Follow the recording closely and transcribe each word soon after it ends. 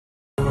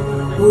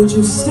Would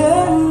you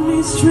stand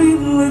me straight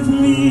with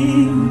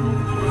me?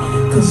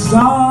 'Cause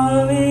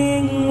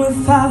darling,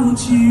 without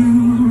you,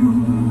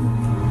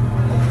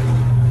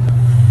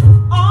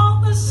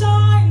 all the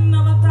shine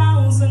of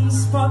 1,000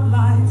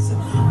 spotlights,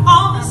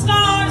 all the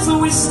stars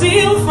we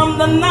steal from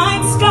the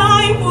night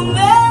sky will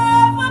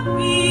never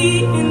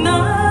be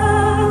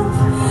enough,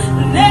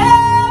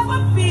 never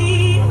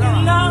be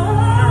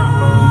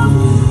enough.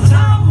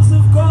 Towers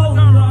of gold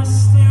are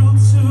still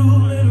too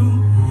little.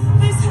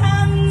 These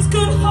hands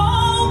could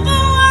hold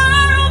the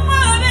world,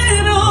 but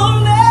it'll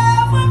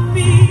never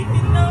be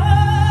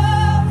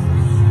enough,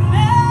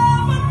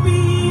 never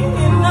be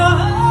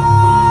enough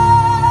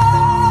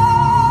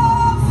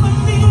for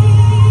me.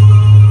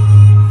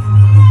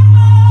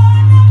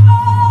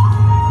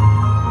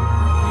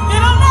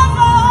 It'll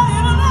never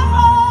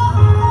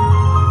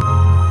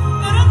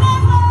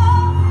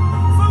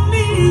for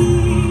me,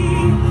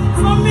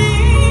 for me.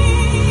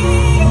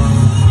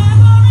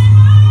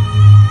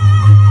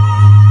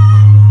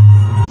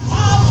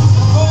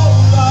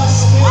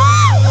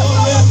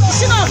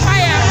 She's on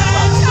fire.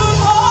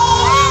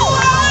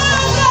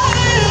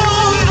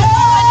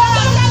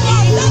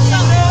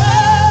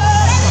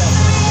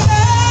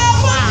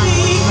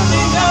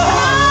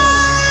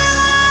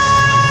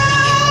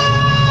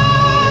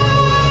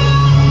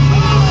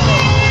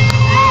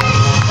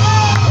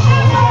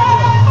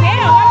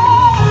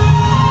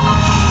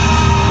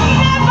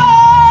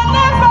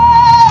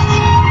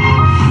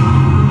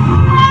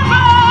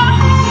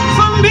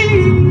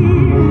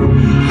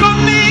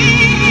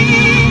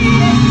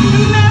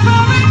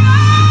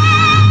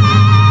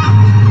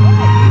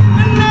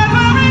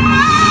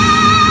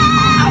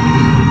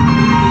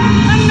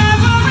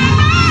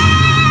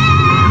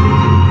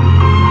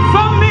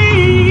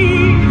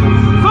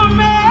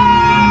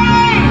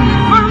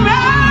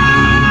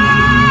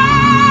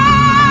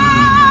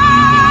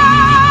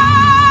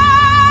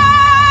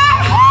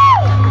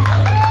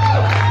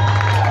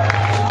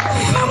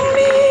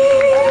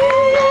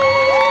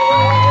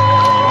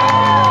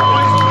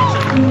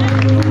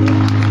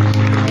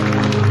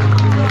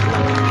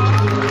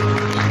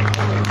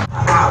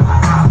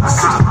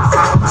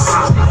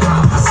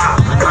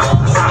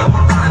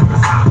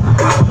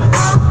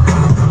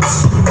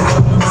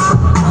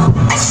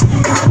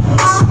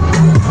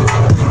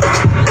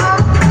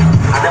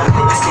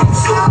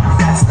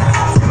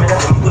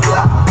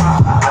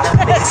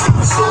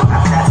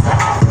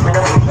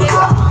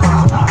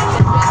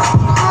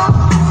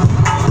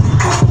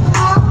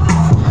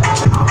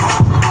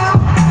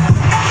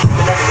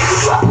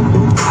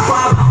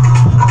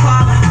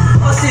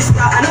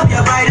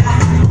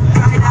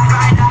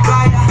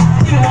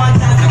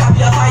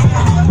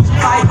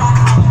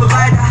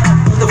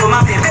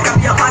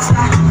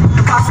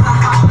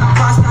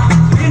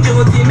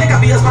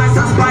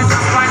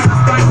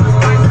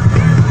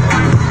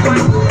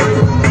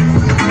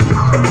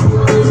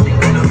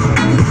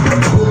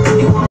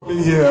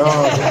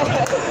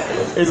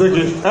 It's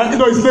okay. You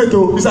know, it's late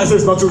though. Lisa says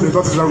it's not too late.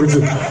 What is wrong with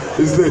you?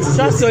 It's late. It's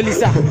Just so late.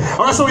 Lisa.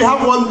 Alright, so we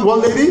have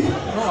one lady.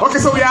 Okay,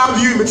 so we have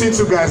you in between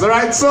two guys.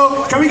 Alright,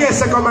 so can we get a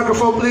second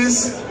microphone,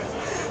 please?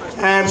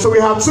 So we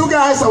have two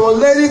guys and one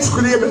lady to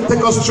quickly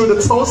take us through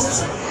the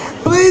toast.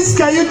 Please,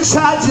 can you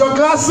charge your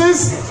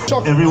glasses?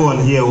 Everyone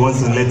here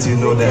wants to let you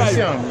know that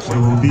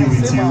we will be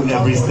with you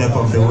every step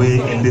of the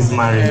way in this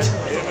marriage.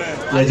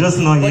 We're just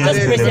not here to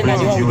celebrate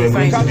with you. We're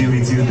going to be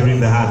with you during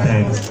the hard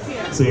times.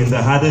 So in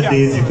the harder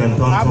days, you can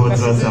turn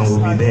towards us and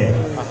we'll be there.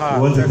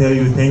 We want to tell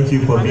you thank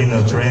you for being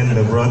a friend,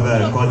 a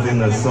brother, a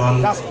cousin, a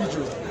son,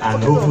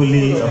 and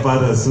hopefully a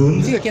father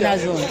soon.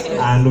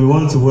 And we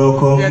want to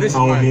welcome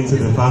Anuli into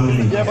the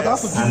family.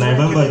 And I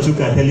remember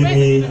Chuka telling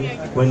me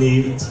when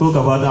he spoke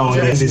about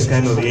Anuli, this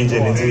kind of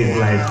angel into his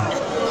life.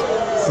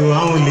 So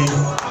Anuli,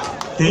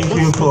 thank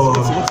you for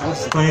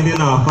finding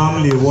our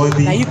family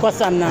worthy,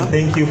 and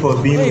thank you for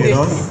being with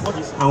us.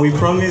 And we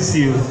promise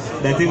you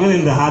that even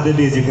in the harder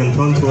days, you can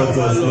turn towards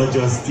us, not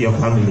just your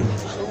family.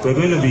 We're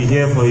going to be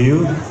here for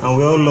you, and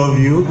we all love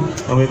you,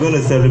 and we're going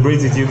to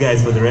celebrate with you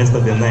guys for the rest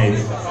of the night.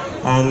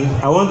 And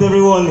I want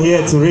everyone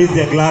here to raise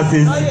their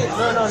glasses.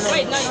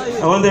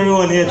 I want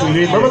everyone here to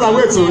raise their glasses.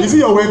 Wait, so is it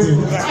your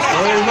wedding?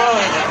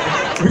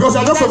 Because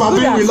you're just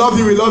overdoing, we love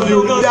you, we love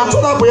you. There are two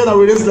other people that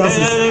will raise glasses.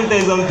 Let me tell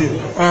you something.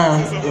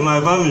 In my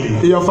family.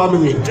 In your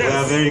family. We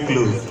are very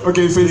close.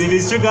 Okay, so if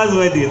it's Chuka's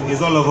wedding,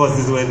 it's all of us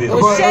his wedding.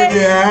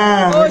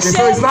 Okay,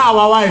 so it's not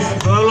our wife.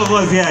 All of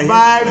us here.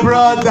 My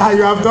brother,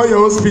 you have done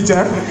your own speech,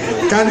 eh?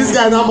 Can this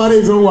guy now marry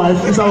his own wife?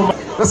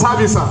 Let's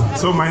have you, sir.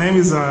 So my name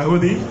is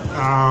Udi.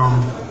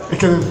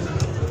 Okay,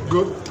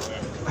 good.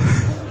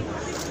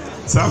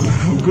 So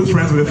I'm good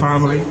friends with the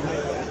family.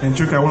 And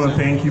Chuka, I want to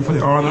thank you for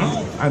the honor.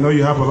 I know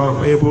you have a lot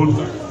of able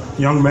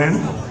young men,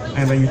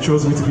 and that you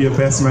chose me to be your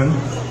best man.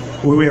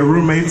 We were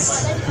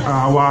roommates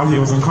while he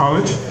was in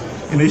college,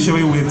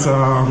 initially with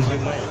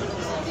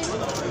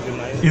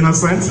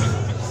Innocent.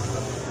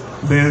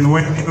 Then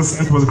when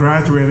Innocent was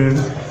graduating,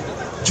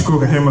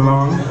 Chuka came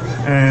along,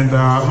 and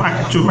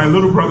my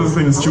little brother's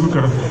name is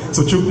Chuka.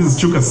 So Chuka is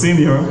Chuka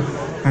Senior,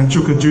 and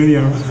Chuka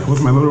Jr.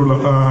 was my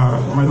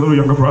little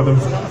younger brother.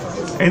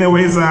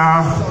 Anyways,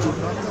 I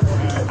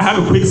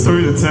have a quick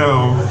story to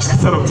tell,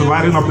 sort of to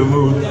lighten up the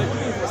mood.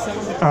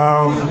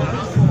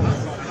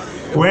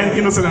 When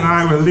Innocent and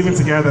I were living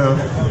together,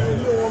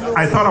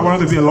 I thought I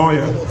wanted to be a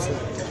lawyer.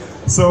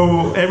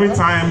 So every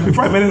time,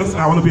 before I met Innocent,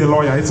 I wanted to be a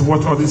lawyer. I used to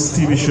watch all these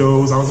TV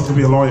shows. I wanted to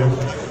be a lawyer.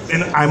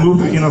 And I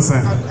moved to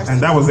Innocent,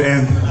 and that was the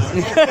end.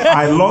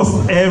 I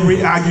lost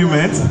every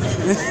argument,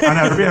 and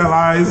I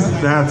realized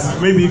that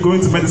maybe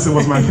going to medicine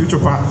was my future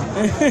path.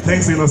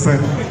 Thanks,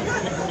 Innocent.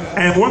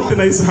 And one thing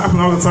that used to happen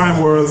all the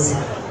time was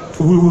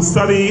we would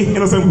study,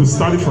 Innocent would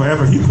study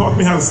forever. He taught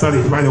me how to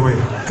study, by the way.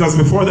 Because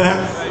before that,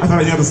 I thought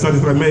I knew how to study,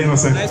 but I met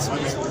Innocent.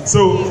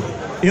 So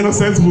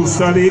Innocent will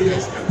study,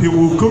 he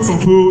will cook some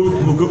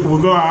food,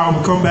 we'll go out,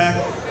 we'll come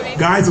back.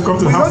 Guys will come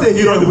to the house and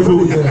eat all the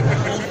food.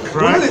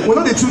 Right? We're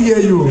not the two hear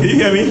you. Can you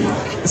hear me?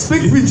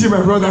 Speak PG,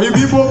 my brother. You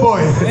people boy.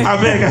 I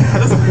beg.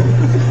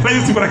 Let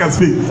me see what I can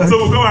speak. So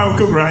we'll go out and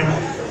cook, right?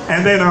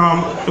 And then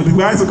the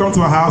guys will come to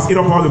our house, eat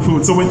up all the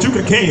food. So when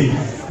Chuka came,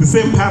 the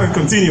same pattern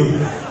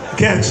continued.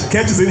 Catch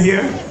is in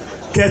here.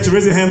 Catch,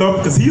 raise your hand up,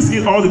 because he's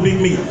eating all the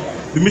big meat.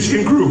 The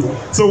Michigan crew.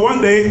 So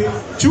one day,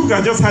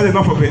 Chuka just had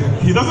enough of it.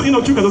 He doesn't,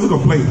 Chuka doesn't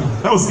complain.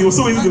 It was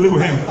so easy to live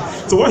with him.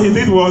 So what he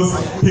did was,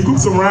 he cooked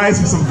some rice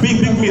with some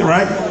big meat,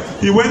 right?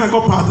 He went and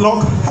got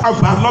padlock, and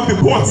padlocked the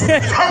pot,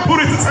 and put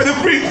it inside the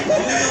fridge.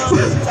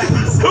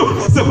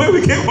 So when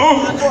we came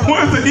home, we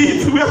wanted to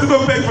eat, we had to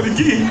go beg for the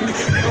key.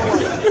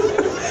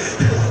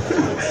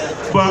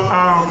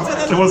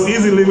 But it was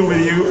easy living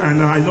with you,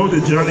 and I know the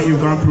journey you've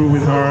gone through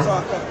with her.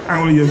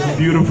 Anuli, you're a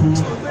beautiful,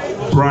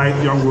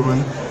 bright young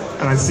woman.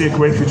 And I see a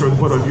great future with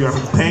both of you. I'm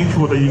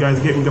thankful that you guys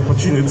gave me the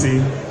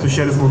opportunity to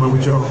share this moment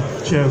with y'all.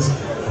 Cheers.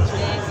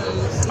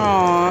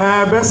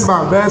 Best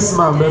man.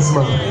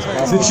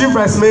 The chief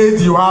bridesmaid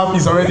you have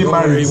is already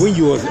married.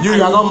 You are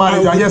not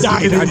married, you are just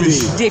speaking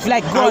English.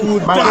 Like, go You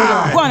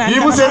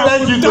even say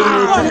thank you to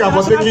Chuka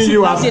for taking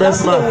you as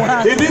best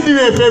man. He didn't do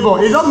you a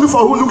favor. He just looked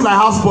for who looked like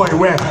houseboy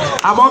where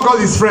among all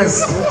his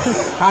friends.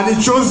 And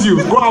he chose you.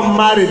 Go and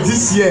marry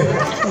this year.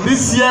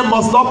 This year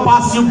must not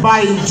pass you by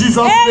in Jesus'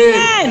 name.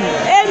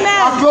 Amen.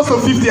 I'm close to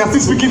 50. I'm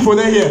still speaking for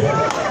them here.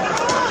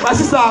 My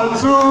sister,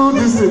 through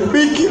this thing,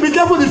 be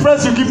careful the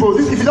friends you keep.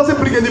 If he doesn't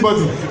bring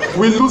anybody,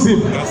 we'll lose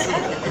him.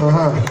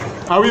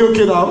 Are we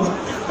okay now?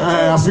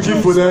 I'm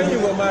speaking for them.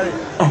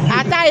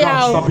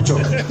 Stop picture.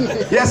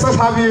 Yes, let's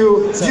have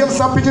you. Do you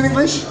understand pidgin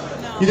English?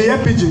 You the hear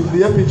pidgin.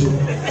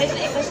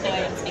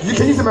 You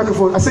can use the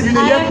microphone. I said you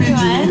the hear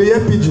pidgin. You the hear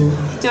pidgin.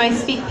 Do I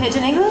speak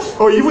pidgin English?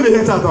 Oh, you even the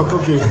hear that talk.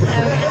 Okay.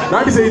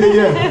 Now you say you the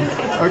hear.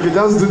 Okay,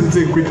 just do the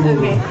thing quick move.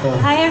 Okay.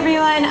 Hi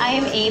everyone. I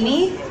am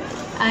Amy.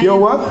 You're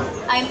what?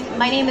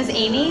 My name is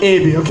Amy.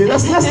 Amy, okay.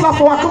 Let's laugh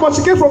for her. Come on,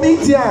 she came from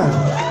India.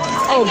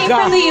 I came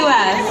from the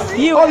US.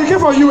 Oh, you came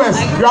from US.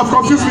 You have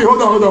confused me.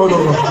 Hold on.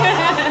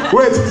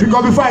 Wait,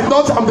 because before I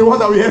thought I'm the one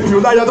that will help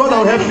you. Now you're the one that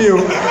will help me.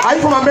 Are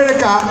you from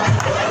America? I'm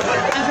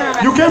from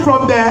America. You came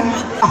from there.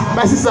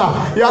 My sister,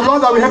 you are the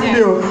one that will help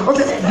me.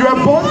 Okay, you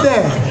were born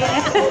there.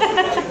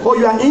 Oh,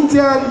 you are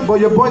Indian, but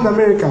you're born in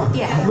America.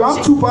 Yeah. You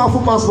have two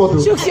powerful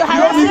passports. You're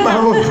harassing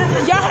her.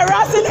 You're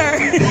harassing her.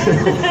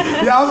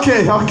 Yeah,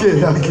 okay.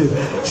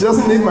 She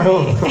doesn't need my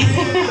own.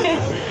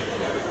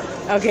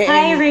 Okay.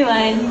 Hi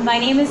everyone. My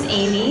name is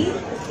Amy.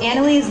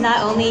 Anuli is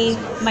not only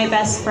my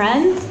best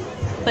friend,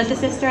 but the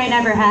sister I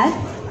never had.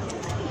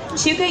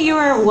 Chuka, you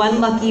are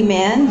one lucky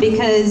man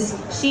because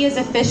she is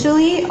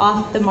officially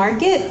off the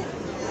market.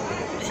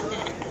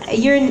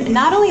 You're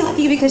not only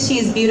lucky because she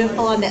is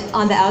beautiful on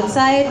the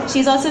outside,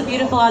 she's also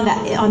beautiful on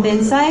the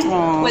inside.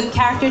 Aww. With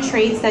character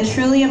traits that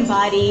truly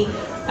embody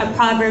a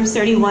Proverbs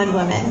 31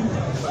 woman.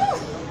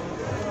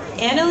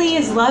 Anuli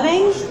is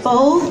loving,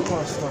 bold,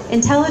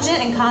 intelligent,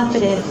 and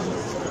confident.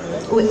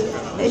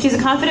 She's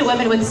a confident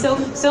woman with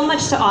so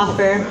much to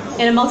offer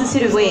in a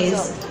multitude of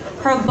ways.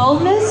 Her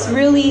boldness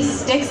really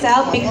sticks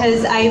out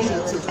because I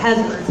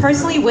have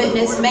personally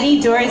witnessed many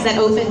doors that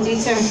open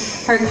due to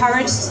her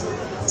courage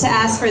to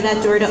ask for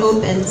that door to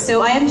open.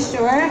 So I am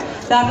sure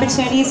the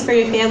opportunities for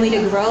your family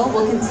to grow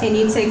will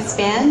continue to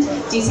expand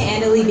due to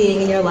Anuli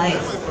being in your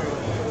life.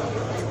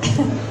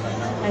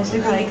 I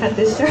should probably cut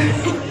this short.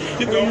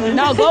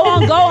 No, go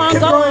on.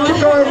 Keep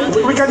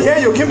going. We can hear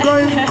you. Keep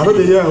going. I don't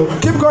hear you.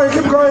 Keep going.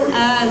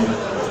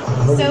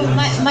 So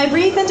my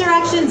brief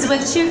interactions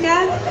with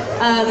Chuka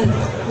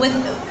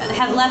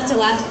have left a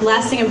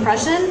lasting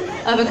impression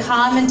of a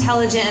calm,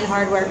 intelligent, and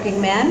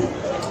hardworking man.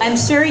 I'm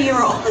sure you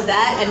are all of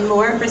that and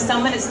more for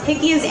someone as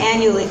picky as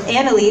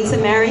Anuli to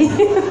marry.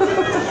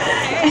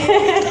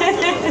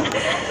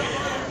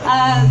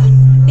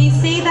 They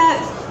say that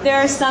there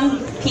are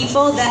some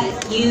people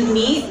that you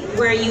meet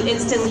where you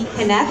instantly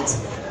connect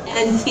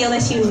and feel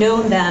that you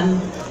know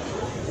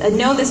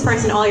this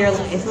person all your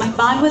life. My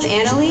bond with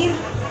Anuli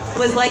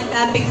was like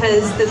that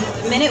because the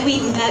minute we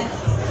met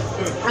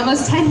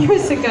almost 10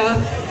 years ago,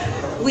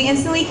 we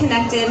instantly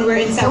connected. We're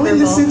inseparable. Can we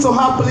listen to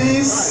her,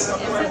 please?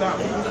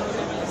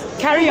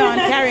 Carry on,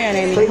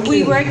 Annie.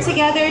 We worked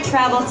together,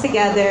 traveled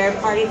together,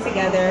 partied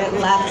together,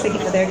 laughed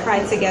together,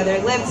 cried together,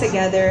 lived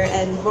together,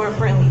 and more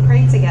importantly,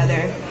 prayed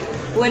together.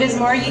 What is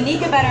more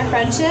unique about our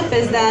friendship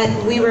is that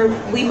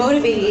we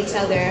motivated each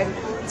other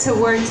to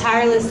work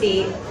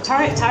tirelessly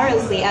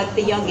at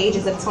the young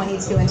ages of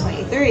 22 and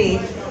 23.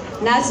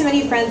 Not too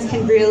many friends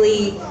can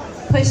really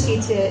push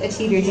you to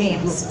achieve your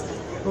dreams,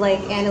 like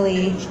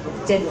Anuli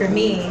did for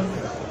me.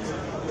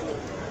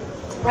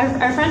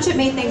 Our friendship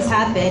made things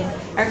happen.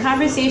 Our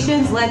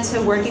conversations led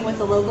to working with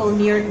the local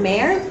New York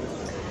mayor,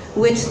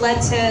 which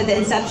led to the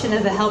inception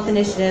of a health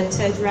initiative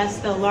to address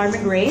the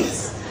alarming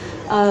rates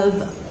of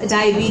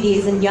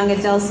diabetes in young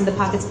adults in the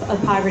pockets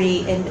of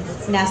poverty in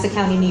Nassau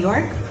County, New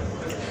York.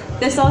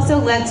 This also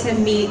led us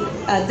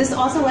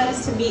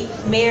to meet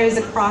mayors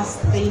across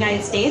the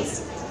United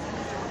States.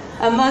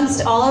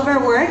 Amongst all of our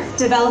work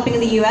developing in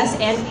the U.S.,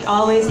 Annie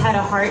always had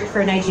a heart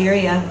for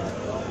Nigeria.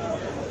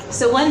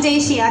 So one day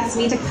she asked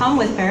me to come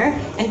with her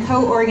and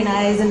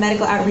co-organize a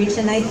medical outreach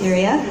in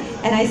Nigeria,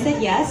 and I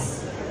said yes.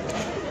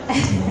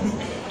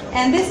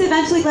 And this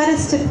eventually led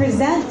us to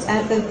present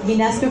at the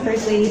UNESCO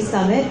First Ladies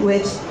Summit,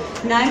 which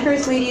 9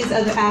 First Ladies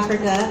of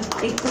Africa,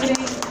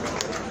 including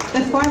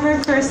the former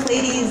First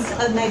Ladies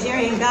of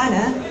Nigeria and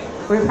Ghana,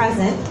 were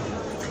present.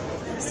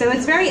 So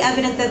it's very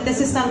evident that this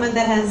is someone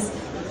that has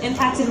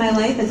impacted my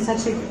life in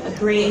such a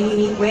great and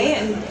unique way.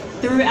 And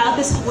throughout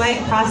this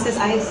wedding process,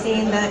 I have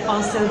seen that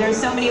also there are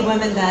so many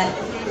women that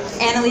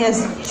Anuli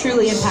has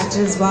truly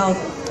impacted as well.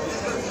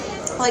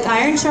 Like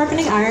iron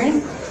sharpening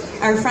iron,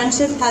 our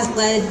friendship has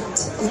led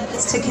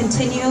us to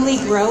continually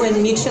grow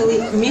in mutual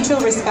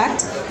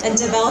respect and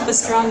develop a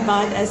strong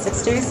bond as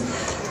sisters.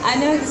 I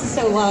know this is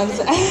so long.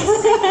 So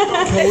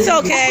It's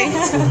okay.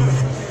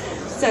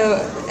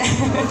 So,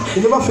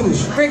 you never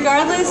finish.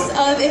 Regardless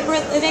of if we're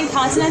living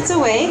continents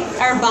away,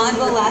 our bond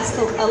will last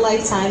a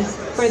lifetime.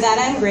 For that,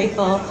 I'm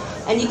grateful.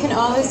 And you can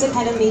always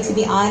depend on me to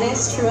be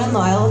honest, true, and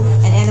loyal.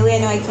 And Anuli, I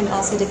know I can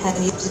also depend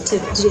on you to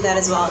do that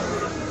as well.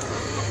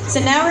 So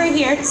now we're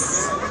here.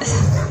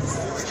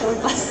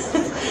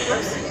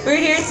 We're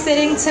here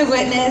sitting to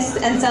witness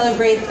and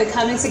celebrate the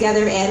coming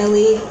together of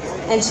Anuli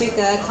and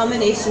Chuka, a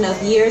culmination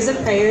of years of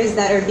prayers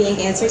that are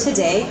being answered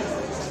today.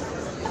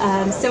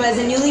 So as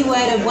a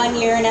newlywed of 1.5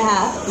 years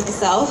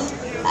myself,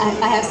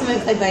 I have some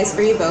advice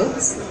for you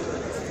both.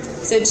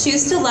 So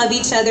choose to love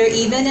each other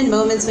even in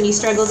moments when you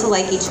struggle to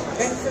like each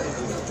other.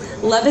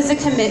 Love is a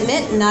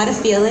commitment, not a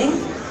feeling.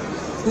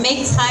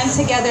 Make time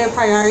together a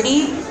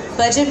priority.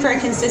 Budget for a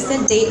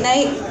consistent date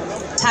night.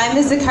 Time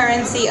is the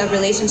currency of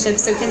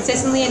relationships, so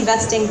consistently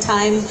investing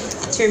time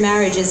to your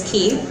marriage is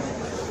key.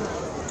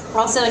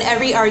 Also, in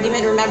every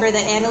argument, remember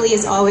that Anuli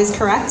is always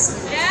correct.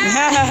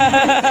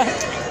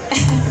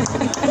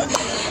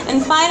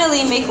 And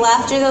finally, make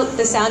laughter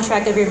the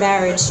soundtrack of your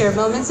marriage. Share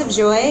moments of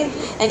joy,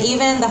 and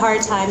even in the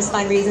hard times,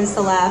 find reasons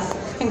to laugh.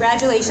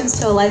 Congratulations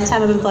to a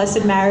lifetime of a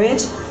blessed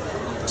marriage.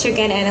 Chuka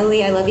and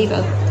Anuli, I love you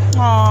both.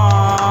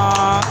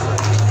 Aww.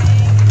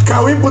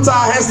 Can we put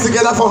our hands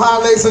together for her,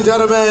 ladies and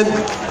gentlemen?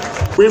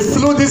 We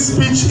flew this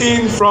speech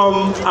in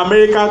from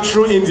America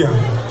through India.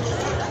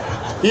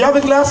 You have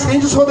a glass? Can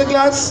you just hold the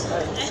glass?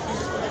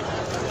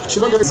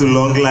 To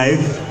long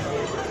life.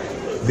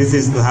 This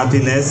is to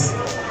happiness.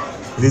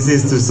 This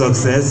is to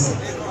success.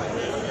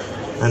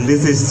 And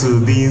this is to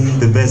being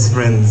the best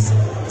friends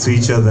to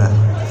each other.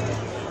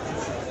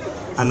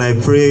 And I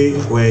pray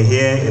we're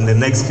here in the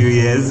next few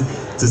years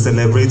to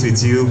celebrate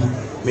with you,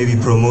 maybe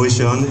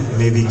promotion,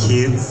 maybe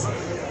kids,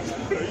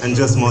 and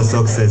just more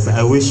success.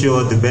 I wish you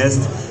all the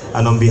best,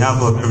 and on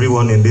behalf of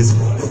everyone in this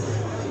room,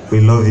 we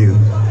love you.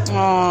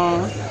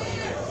 Aww.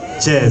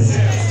 Cheers.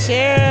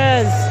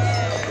 Cheers.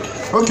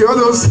 Okay, all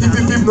those hip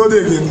know they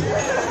again.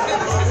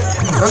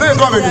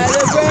 Come again.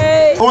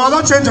 Oh, I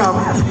don't change them.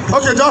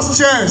 Okay, just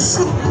cheers.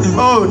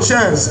 Oh,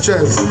 cheers,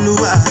 cheers. I'm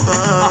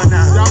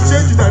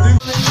changing that.